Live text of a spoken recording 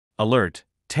Alert: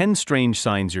 10 strange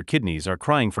signs your kidneys are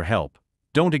crying for help.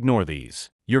 Don't ignore these.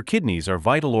 Your kidneys are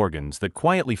vital organs that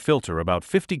quietly filter about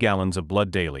 50 gallons of blood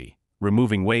daily,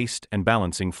 removing waste and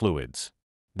balancing fluids.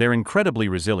 They're incredibly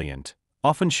resilient,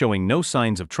 often showing no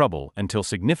signs of trouble until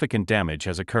significant damage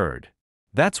has occurred.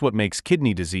 That's what makes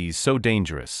kidney disease so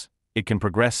dangerous. It can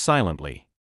progress silently.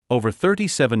 Over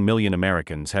 37 million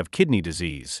Americans have kidney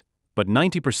disease, but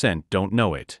 90% don't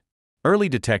know it. Early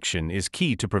detection is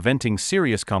key to preventing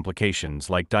serious complications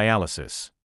like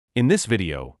dialysis. In this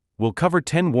video, we'll cover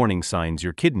 10 warning signs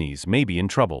your kidneys may be in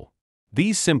trouble.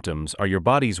 These symptoms are your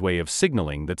body's way of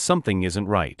signaling that something isn't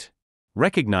right.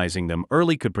 Recognizing them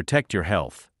early could protect your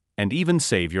health, and even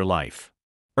save your life.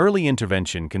 Early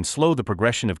intervention can slow the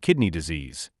progression of kidney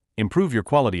disease, improve your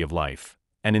quality of life,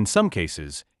 and in some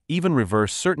cases, even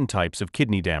reverse certain types of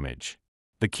kidney damage.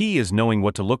 The key is knowing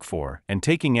what to look for and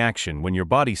taking action when your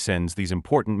body sends these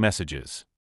important messages.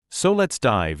 So let's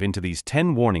dive into these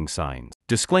 10 warning signs.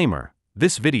 Disclaimer: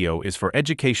 this video is for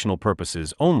educational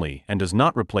purposes only and does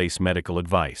not replace medical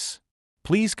advice.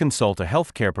 Please consult a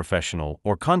healthcare professional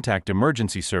or contact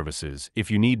emergency services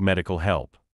if you need medical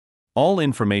help. All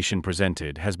information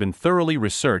presented has been thoroughly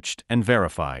researched and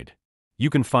verified.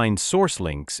 You can find source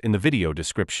links in the video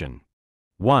description.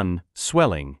 1.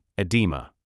 Swelling,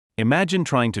 edema. Imagine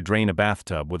trying to drain a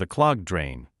bathtub with a clogged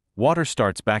drain. Water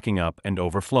starts backing up and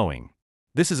overflowing.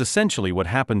 This is essentially what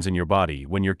happens in your body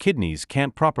when your kidneys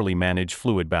can't properly manage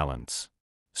fluid balance.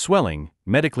 Swelling,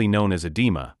 medically known as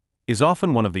edema, is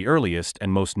often one of the earliest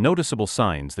and most noticeable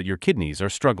signs that your kidneys are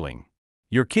struggling.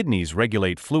 Your kidneys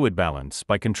regulate fluid balance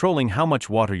by controlling how much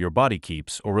water your body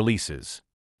keeps or releases.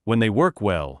 When they work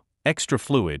well, extra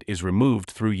fluid is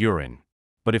removed through urine.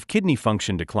 But if kidney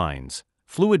function declines,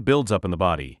 fluid builds up in the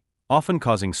body, often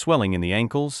causing swelling in the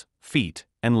ankles, feet,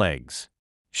 and legs.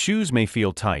 Shoes may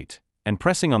feel tight, and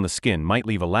pressing on the skin might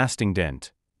leave a lasting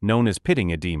dent, known as pitting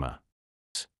edema.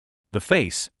 The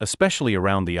face, especially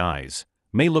around the eyes,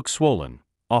 may look swollen,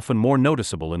 often more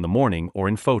noticeable in the morning or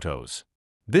in photos.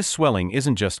 This swelling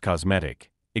isn't just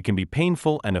cosmetic, it can be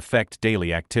painful and affect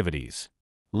daily activities.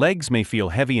 Legs may feel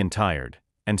heavy and tired,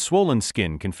 and swollen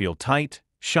skin can feel tight,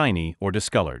 shiny, or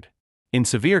discolored. In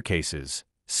severe cases,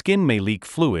 skin may leak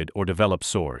fluid or develop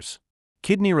sores.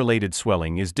 Kidney-related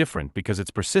swelling is different because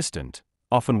it's persistent,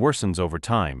 often worsens over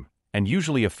time, and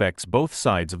usually affects both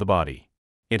sides of the body.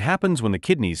 It happens when the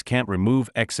kidneys can't remove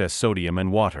excess sodium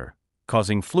and water,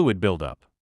 causing fluid buildup.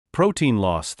 Protein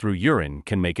loss through urine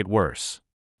can make it worse.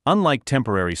 Unlike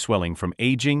temporary swelling from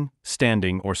aging,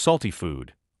 standing, or salty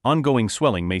food, ongoing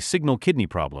swelling may signal kidney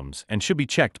problems and should be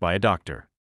checked by a doctor.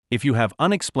 If you have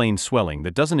unexplained swelling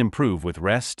that doesn't improve with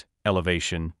rest,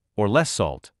 elevation, or less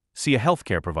salt, see a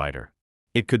healthcare provider.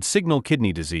 It could signal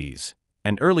kidney disease,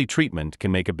 and early treatment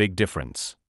can make a big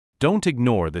difference. Don't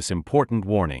ignore this important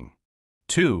warning.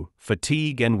 2.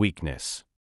 Fatigue and weakness.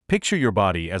 Picture your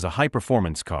body as a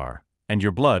high-performance car, and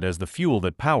your blood as the fuel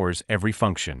that powers every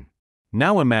function.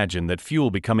 Now imagine that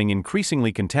fuel becoming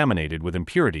increasingly contaminated with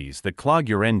impurities that clog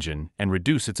your engine and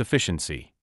reduce its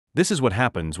efficiency. This is what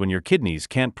happens when your kidneys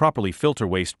can't properly filter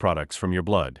waste products from your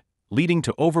blood, leading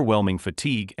to overwhelming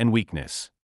fatigue and weakness.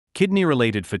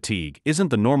 Kidney-related fatigue isn't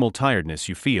the normal tiredness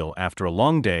you feel after a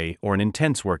long day or an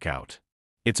intense workout.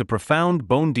 It's a profound,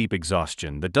 bone-deep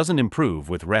exhaustion that doesn't improve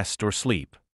with rest or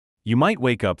sleep. You might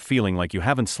wake up feeling like you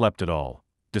haven't slept at all,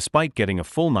 despite getting a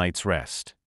full night's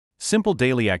rest. Simple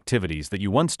daily activities that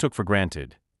you once took for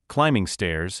granted, climbing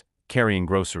stairs, carrying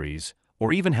groceries,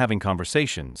 or even having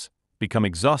conversations, become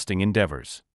exhausting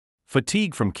endeavors.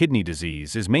 Fatigue from kidney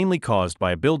disease is mainly caused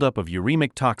by a buildup of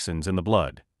uremic toxins in the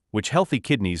blood, which healthy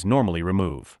kidneys normally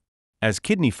remove. As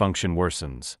kidney function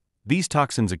worsens, these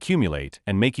toxins accumulate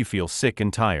and make you feel sick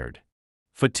and tired.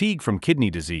 Fatigue from kidney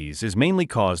disease is mainly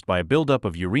caused by a buildup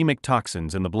of uremic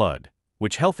toxins in the blood,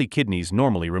 which healthy kidneys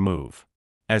normally remove.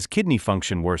 As kidney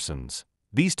function worsens,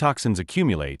 these toxins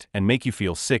accumulate and make you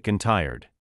feel sick and tired.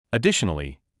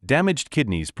 Additionally, damaged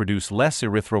kidneys produce less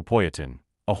erythropoietin,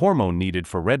 a hormone needed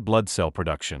for red blood cell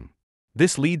production.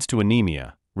 This leads to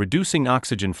anemia, reducing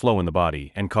oxygen flow in the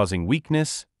body and causing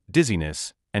weakness,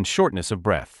 dizziness, and shortness of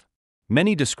breath.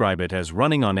 Many describe it as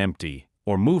running on empty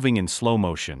or moving in slow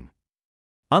motion.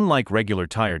 Unlike regular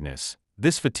tiredness,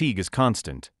 this fatigue is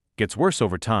constant, gets worse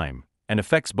over time, and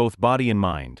affects both body and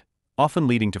mind, often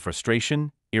leading to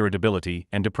frustration, irritability,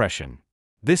 and depression.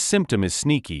 This symptom is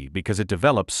sneaky because it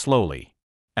develops slowly.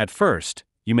 At first,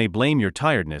 you may blame your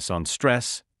tiredness on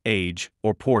stress, age,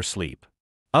 or poor sleep.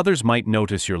 Others might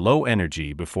notice your low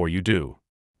energy before you do.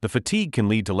 The fatigue can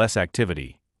lead to less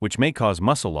activity, which may cause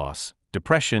muscle loss,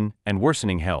 depression, and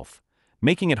worsening health,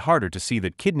 making it harder to see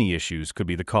that kidney issues could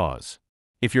be the cause.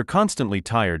 If you're constantly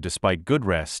tired despite good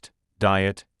rest,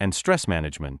 diet, and stress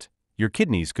management, your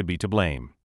kidneys could be to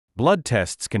blame. Blood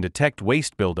tests can detect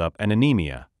waste buildup and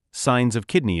anemia, signs of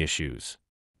kidney issues.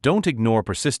 Don't ignore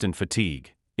persistent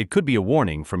fatigue, it could be a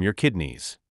warning from your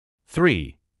kidneys.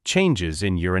 3. Changes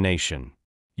in urination.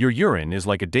 Your urine is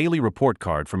like a daily report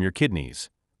card from your kidneys,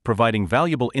 providing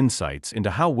valuable insights into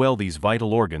how well these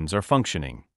vital organs are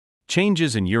functioning.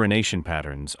 Changes in urination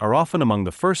patterns are often among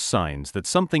the first signs that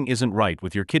something isn't right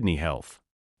with your kidney health.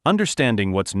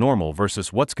 Understanding what's normal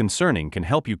versus what's concerning can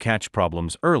help you catch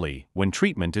problems early when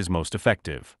treatment is most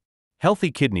effective.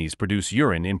 Healthy kidneys produce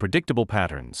urine in predictable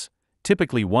patterns,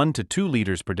 typically 1 to 2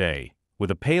 liters per day, with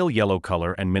a pale yellow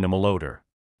color and minimal odor.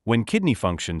 When kidney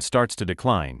function starts to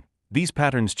decline, these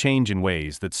patterns change in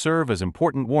ways that serve as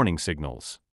important warning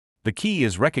signals. The key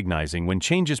is recognizing when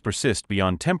changes persist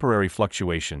beyond temporary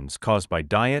fluctuations caused by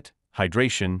diet,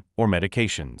 hydration, or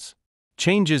medications.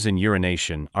 Changes in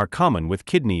urination are common with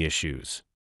kidney issues.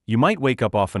 You might wake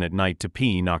up often at night to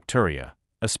pee nocturia,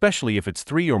 especially if it's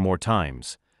 3 or more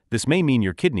times. This may mean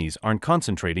your kidneys aren't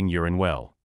concentrating urine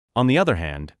well. On the other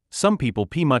hand, some people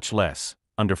pee much less,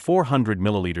 under 400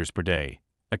 milliliters per day,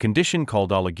 a condition called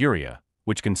oliguria,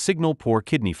 which can signal poor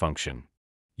kidney function.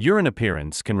 Urine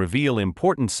appearance can reveal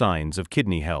important signs of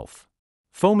kidney health.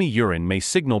 Foamy urine may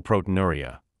signal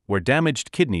proteinuria, where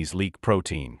damaged kidneys leak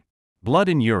protein. Blood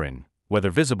in urine, whether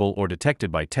visible or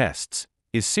detected by tests,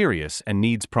 is serious and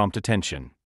needs prompt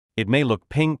attention. It may look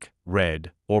pink,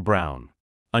 red, or brown.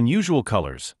 Unusual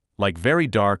colors, like very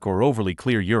dark or overly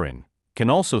clear urine, can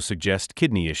also suggest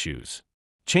kidney issues.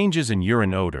 Changes in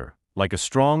urine odor, like a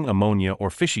strong ammonia or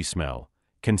fishy smell,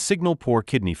 can signal poor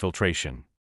kidney filtration.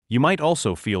 You might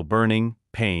also feel burning,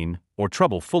 pain, or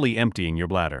trouble fully emptying your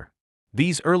bladder.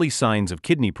 These early signs of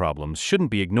kidney problems shouldn't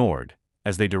be ignored,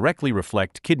 as they directly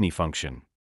reflect kidney function.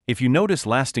 If you notice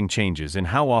lasting changes in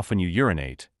how often you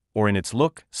urinate, or in its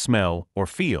look, smell, or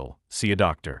feel, see a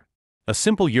doctor. A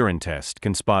simple urine test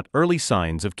can spot early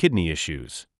signs of kidney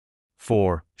issues.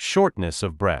 4. Shortness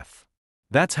of breath.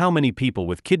 That's how many people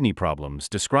with kidney problems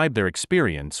describe their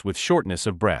experience with shortness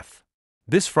of breath.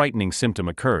 This frightening symptom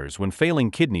occurs when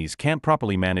failing kidneys can't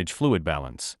properly manage fluid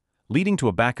balance, leading to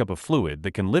a backup of fluid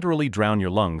that can literally drown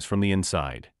your lungs from the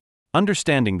inside.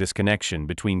 Understanding this connection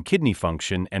between kidney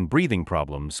function and breathing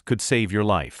problems could save your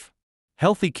life.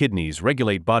 Healthy kidneys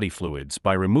regulate body fluids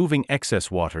by removing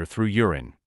excess water through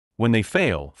urine. When they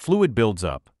fail, fluid builds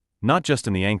up, not just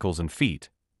in the ankles and feet,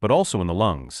 but also in the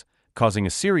lungs, causing a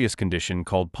serious condition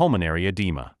called pulmonary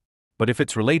edema. But if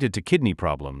it's related to kidney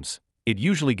problems, it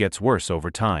usually gets worse over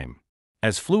time.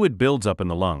 As fluid builds up in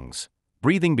the lungs,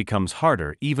 breathing becomes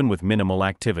harder even with minimal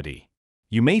activity.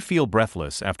 You may feel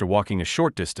breathless after walking a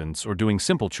short distance or doing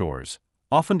simple chores,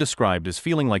 often described as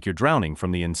feeling like you're drowning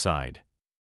from the inside.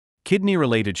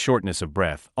 Kidney-related shortness of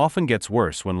breath often gets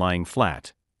worse when lying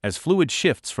flat, as fluid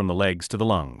shifts from the legs to the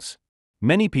lungs.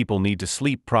 Many people need to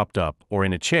sleep propped up or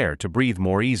in a chair to breathe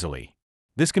more easily.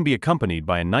 This can be accompanied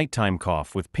by a nighttime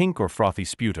cough with pink or frothy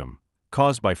sputum,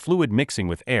 caused by fluid mixing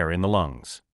with air in the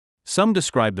lungs. Some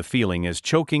describe the feeling as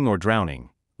choking or drowning,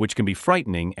 which can be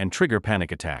frightening and trigger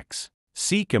panic attacks.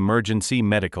 Seek emergency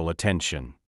medical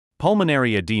attention.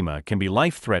 Pulmonary edema can be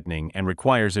life-threatening and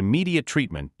requires immediate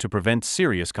treatment to prevent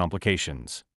serious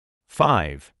complications.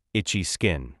 5. Itchy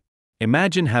skin.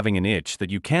 Imagine having an itch that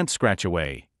you can't scratch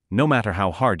away, no matter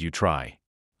how hard you try.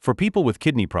 For people with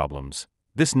kidney problems,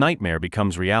 this nightmare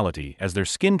becomes reality as their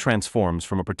skin transforms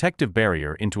from a protective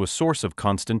barrier into a source of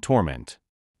constant torment.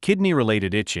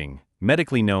 Kidney-related itching,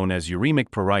 medically known as uremic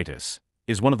pruritus,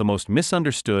 is one of the most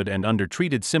misunderstood and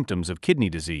undertreated symptoms of kidney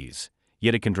disease,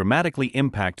 yet it can dramatically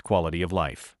impact quality of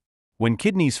life. When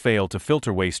kidneys fail to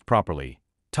filter waste properly,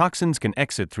 toxins can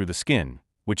exit through the skin,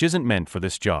 which isn't meant for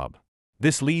this job.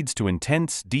 This leads to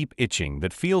intense, deep itching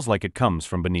that feels like it comes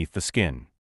from beneath the skin.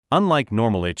 Unlike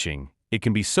normal itching, it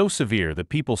can be so severe that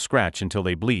people scratch until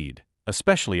they bleed,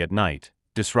 especially at night,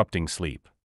 disrupting sleep.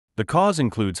 The cause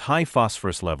includes high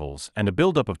phosphorus levels and a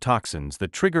buildup of toxins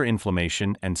that trigger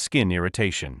inflammation and skin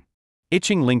irritation.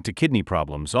 Itching linked to kidney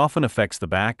problems often affects the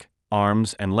back,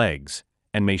 arms, and legs,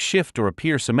 and may shift or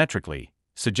appear symmetrically,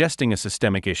 suggesting a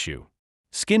systemic issue.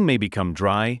 Skin may become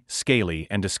dry, scaly,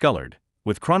 and discolored,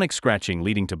 with chronic scratching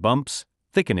leading to bumps,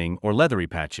 thickening, or leathery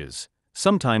patches,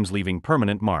 sometimes leaving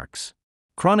permanent marks.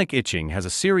 Chronic itching has a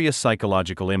serious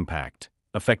psychological impact,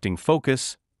 affecting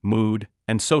focus, mood,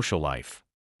 and social life.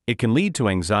 It can lead to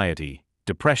anxiety,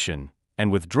 depression,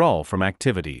 and withdrawal from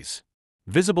activities.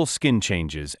 Visible skin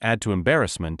changes add to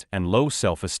embarrassment and low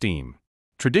self-esteem.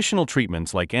 Traditional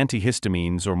treatments like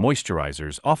antihistamines or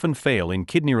moisturizers often fail in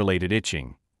kidney-related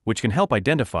itching, which can help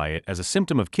identify it as a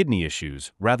symptom of kidney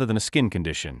issues rather than a skin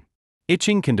condition.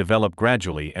 Itching can develop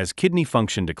gradually as kidney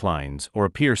function declines or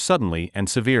appear suddenly and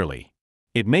severely.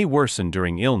 It may worsen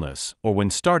during illness or when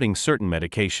starting certain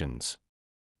medications.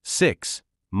 6.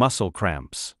 Muscle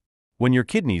cramps. When your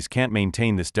kidneys can't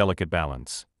maintain this delicate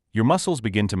balance, your muscles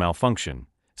begin to malfunction,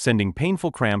 sending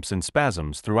painful cramps and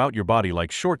spasms throughout your body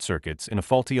like short circuits in a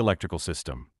faulty electrical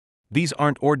system. These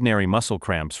aren't ordinary muscle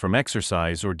cramps from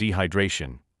exercise or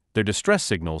dehydration. They're distress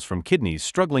signals from kidneys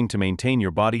struggling to maintain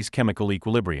your body's chemical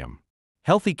equilibrium.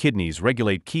 Healthy kidneys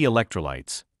regulate key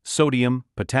electrolytes, sodium,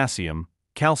 potassium,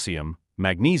 calcium,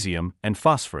 magnesium, and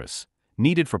phosphorus,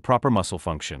 needed for proper muscle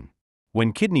function.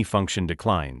 When kidney function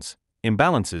declines,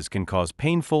 imbalances can cause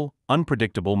painful,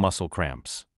 unpredictable muscle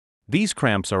cramps. These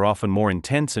cramps are often more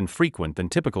intense and frequent than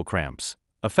typical cramps,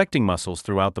 affecting muscles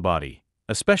throughout the body,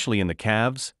 especially in the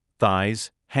calves, thighs,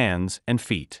 hands, and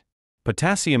feet.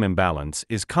 Potassium imbalance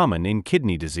is common in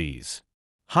kidney disease.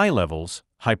 High levels,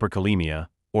 hyperkalemia,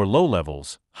 or low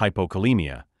levels,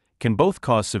 hypokalemia, can both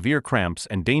cause severe cramps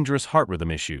and dangerous heart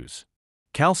rhythm issues.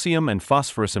 Calcium and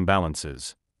phosphorus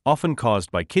imbalances, often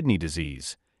caused by kidney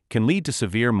disease, can lead to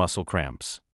severe muscle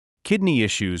cramps. Kidney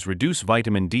issues reduce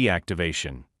vitamin D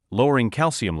activation, lowering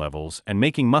calcium levels and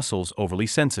making muscles overly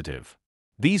sensitive.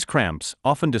 These cramps,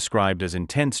 often described as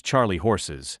intense Charlie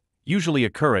horses, usually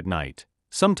occur at night,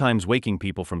 sometimes waking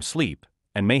people from sleep,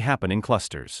 and may happen in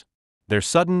clusters. Their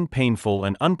sudden, painful,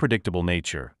 and unpredictable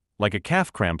nature, like a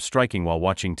calf cramp striking while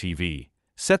watching TV,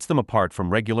 sets them apart from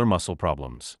regular muscle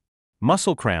problems.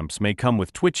 Muscle cramps may come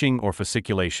with twitching or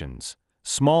fasciculations,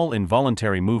 small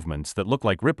involuntary movements that look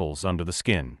like ripples under the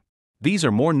skin. These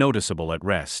are more noticeable at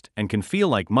rest and can feel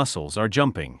like muscles are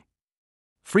jumping.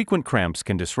 Frequent cramps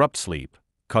can disrupt sleep,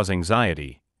 cause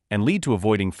anxiety, and lead to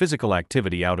avoiding physical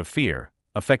activity out of fear,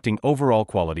 affecting overall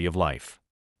quality of life.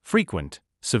 Frequent,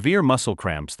 severe muscle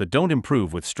cramps that don't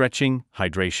improve with stretching,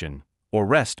 hydration, or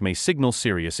rest may signal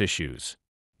serious issues.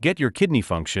 Get your kidney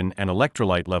function and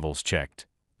electrolyte levels checked.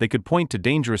 They could point to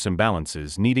dangerous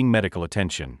imbalances needing medical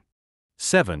attention.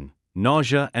 7.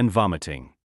 Nausea and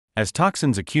vomiting. As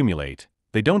toxins accumulate,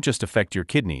 they don't just affect your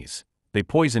kidneys, they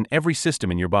poison every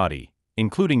system in your body,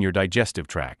 including your digestive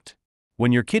tract.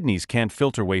 When your kidneys can't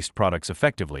filter waste products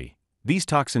effectively, these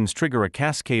toxins trigger a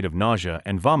cascade of nausea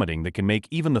and vomiting that can make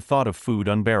even the thought of food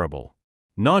unbearable.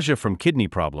 Nausea from kidney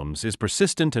problems is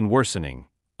persistent and worsening,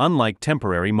 unlike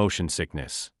temporary motion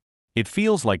sickness. It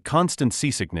feels like constant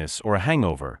seasickness or a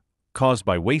hangover, caused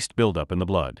by waste buildup in the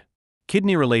blood.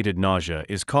 Kidney-related nausea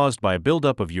is caused by a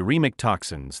buildup of uremic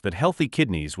toxins that healthy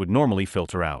kidneys would normally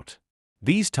filter out.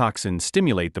 These toxins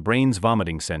stimulate the brain's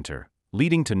vomiting center,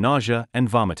 leading to nausea and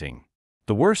vomiting.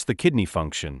 The worse the kidney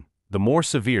function, the more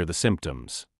severe the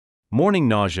symptoms. Morning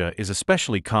nausea is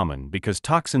especially common because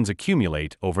toxins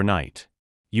accumulate overnight.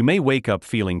 You may wake up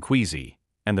feeling queasy,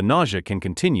 and the nausea can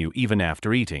continue even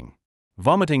after eating.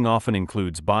 Vomiting often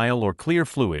includes bile or clear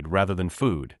fluid rather than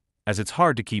food, as it's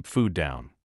hard to keep food down.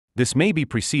 This may be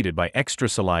preceded by extra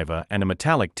saliva and a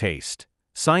metallic taste,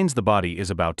 signs the body is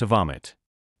about to vomit.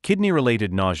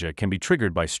 Kidney-related nausea can be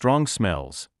triggered by strong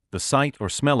smells, the sight or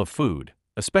smell of food,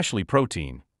 especially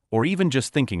protein, or even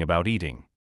just thinking about eating.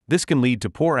 This can lead to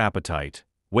poor appetite,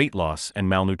 weight loss, and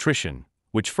malnutrition,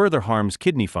 which further harms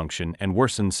kidney function and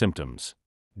worsens symptoms.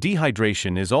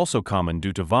 Dehydration is also common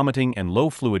due to vomiting and low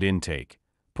fluid intake,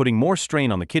 putting more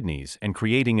strain on the kidneys and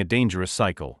creating a dangerous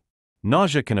cycle.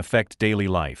 Nausea can affect daily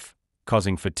life,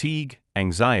 causing fatigue,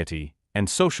 anxiety, and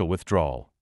social withdrawal.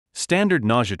 Standard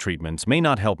nausea treatments may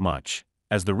not help much,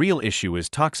 as the real issue is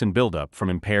toxin buildup from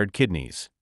impaired kidneys.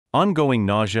 Ongoing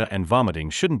nausea and vomiting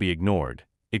shouldn't be ignored.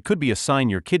 It could be a sign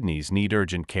your kidneys need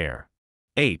urgent care.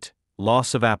 8.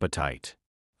 Loss of appetite.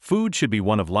 Food should be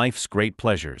one of life's great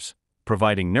pleasures,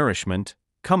 providing nourishment,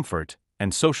 comfort,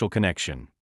 and social connection.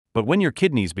 But when your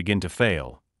kidneys begin to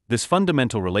fail, this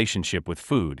fundamental relationship with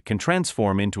food can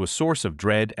transform into a source of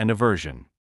dread and aversion.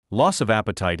 Loss of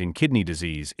appetite in kidney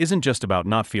disease isn't just about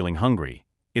not feeling hungry,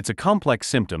 it's a complex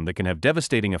symptom that can have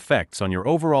devastating effects on your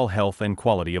overall health and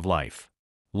quality of life.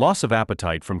 Loss of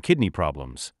appetite from kidney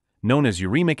problems, known as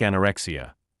uremic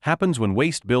anorexia, happens when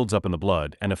waste builds up in the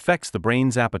blood and affects the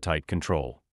brain's appetite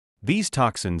control. These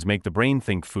toxins make the brain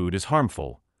think food is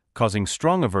harmful, causing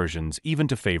strong aversions even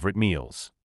to favorite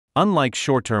meals. Unlike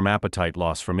short-term appetite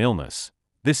loss from illness,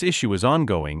 this issue is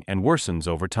ongoing and worsens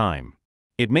over time.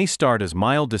 It may start as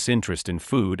mild disinterest in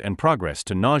food and progress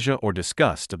to nausea or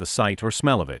disgust at the sight or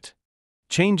smell of it.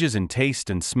 Changes in taste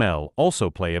and smell also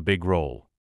play a big role.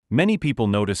 Many people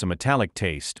notice a metallic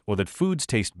taste or that foods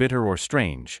taste bitter or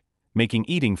strange, making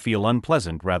eating feel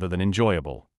unpleasant rather than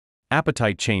enjoyable.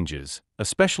 Appetite changes,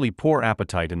 especially poor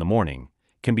appetite in the morning,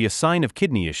 can be a sign of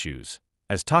kidney issues,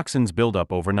 as toxins build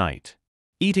up overnight.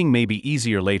 Eating may be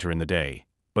easier later in the day,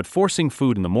 but forcing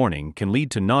food in the morning can lead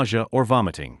to nausea or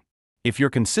vomiting. If you're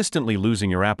consistently losing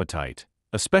your appetite,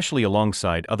 especially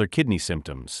alongside other kidney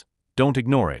symptoms, don't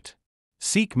ignore it.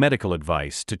 Seek medical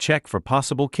advice to check for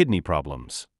possible kidney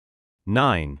problems.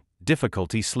 9.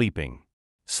 Difficulty sleeping.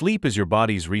 Sleep is your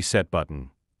body's reset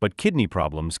button, but kidney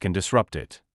problems can disrupt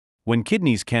it. When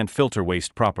kidneys can't filter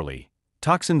waste properly,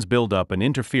 toxins build up and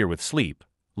interfere with sleep,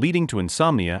 leading to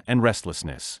insomnia and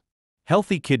restlessness.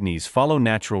 Healthy kidneys follow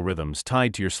natural rhythms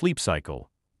tied to your sleep cycle,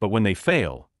 but when they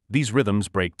fail, these rhythms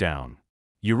break down.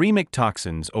 Uremic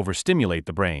toxins overstimulate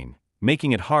the brain,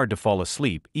 making it hard to fall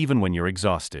asleep even when you're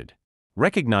exhausted.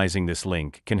 Recognizing this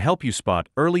link can help you spot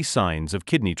early signs of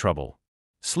kidney trouble.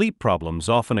 Sleep problems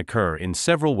often occur in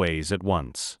several ways at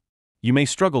once. You may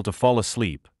struggle to fall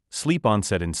asleep,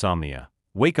 sleep-onset insomnia,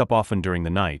 wake up often during the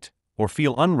night, or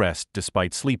feel unrest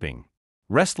despite sleeping.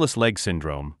 Restless leg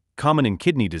syndrome, common in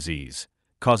kidney disease,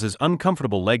 causes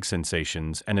uncomfortable leg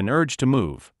sensations and an urge to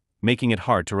move, making it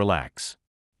hard to relax.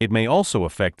 It may also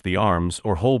affect the arms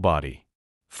or whole body.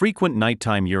 Frequent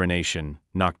nighttime urination,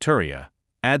 nocturia,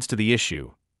 adds to the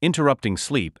issue, interrupting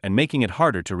sleep and making it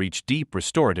harder to reach deep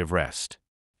restorative rest.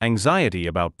 Anxiety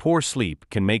about poor sleep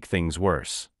can make things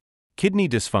worse. Kidney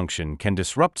dysfunction can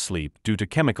disrupt sleep due to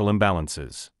chemical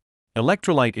imbalances.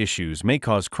 Electrolyte issues may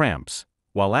cause cramps,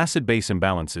 while acid-base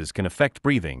imbalances can affect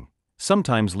breathing,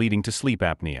 sometimes leading to sleep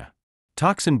apnea.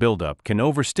 Toxin buildup can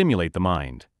overstimulate the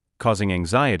mind, causing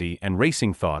anxiety and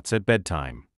racing thoughts at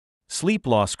bedtime. Sleep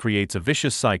loss creates a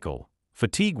vicious cycle.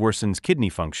 Fatigue worsens kidney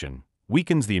function,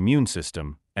 weakens the immune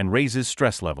system, and raises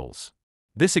stress levels.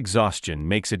 This exhaustion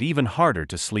makes it even harder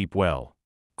to sleep well.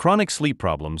 Chronic sleep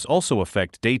problems also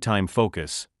affect daytime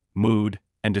focus, mood,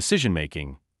 and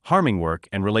decision-making, harming work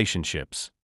and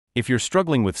relationships. If you're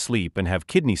struggling with sleep and have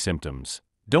kidney symptoms,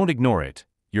 don't ignore it.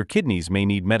 Your kidneys may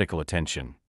need medical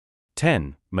attention.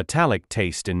 10. Metallic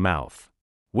taste in mouth.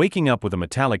 Waking up with a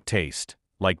metallic taste,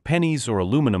 like pennies or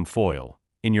aluminum foil,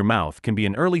 in your mouth can be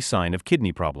an early sign of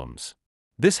kidney problems.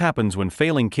 This happens when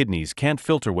failing kidneys can't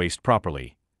filter waste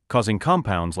properly, causing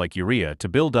compounds like urea to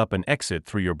build up and exit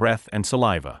through your breath and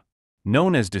saliva.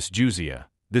 Known as dysgeusia,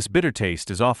 this bitter taste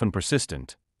is often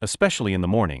persistent, especially in the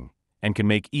morning, and can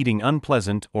make eating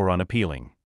unpleasant or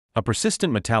unappealing. A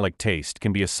persistent metallic taste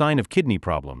can be a sign of kidney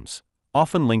problems,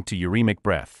 often linked to uremic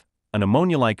breath, an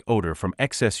ammonia-like odor from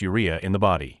excess urea in the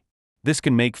body. This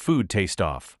can make food taste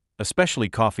off, especially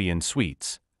coffee and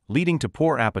sweets, leading to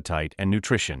poor appetite and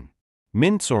nutrition.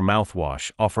 Mints or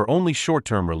mouthwash offer only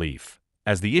short-term relief,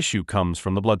 as the issue comes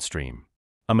from the bloodstream.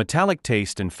 A metallic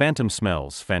taste and phantom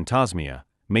smells, phantasmia,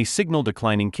 may signal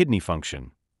declining kidney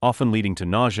function, often leading to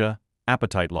nausea,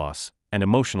 appetite loss, and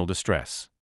emotional distress.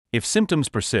 If symptoms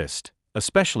persist,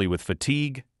 especially with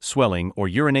fatigue, swelling, or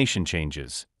urination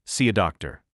changes, see a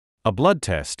doctor. A blood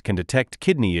test can detect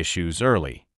kidney issues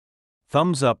early.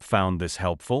 Thumbs up found this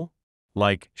helpful?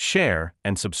 Like, share,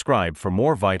 and subscribe for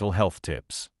more vital health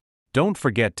tips. Don't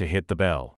forget to hit the bell.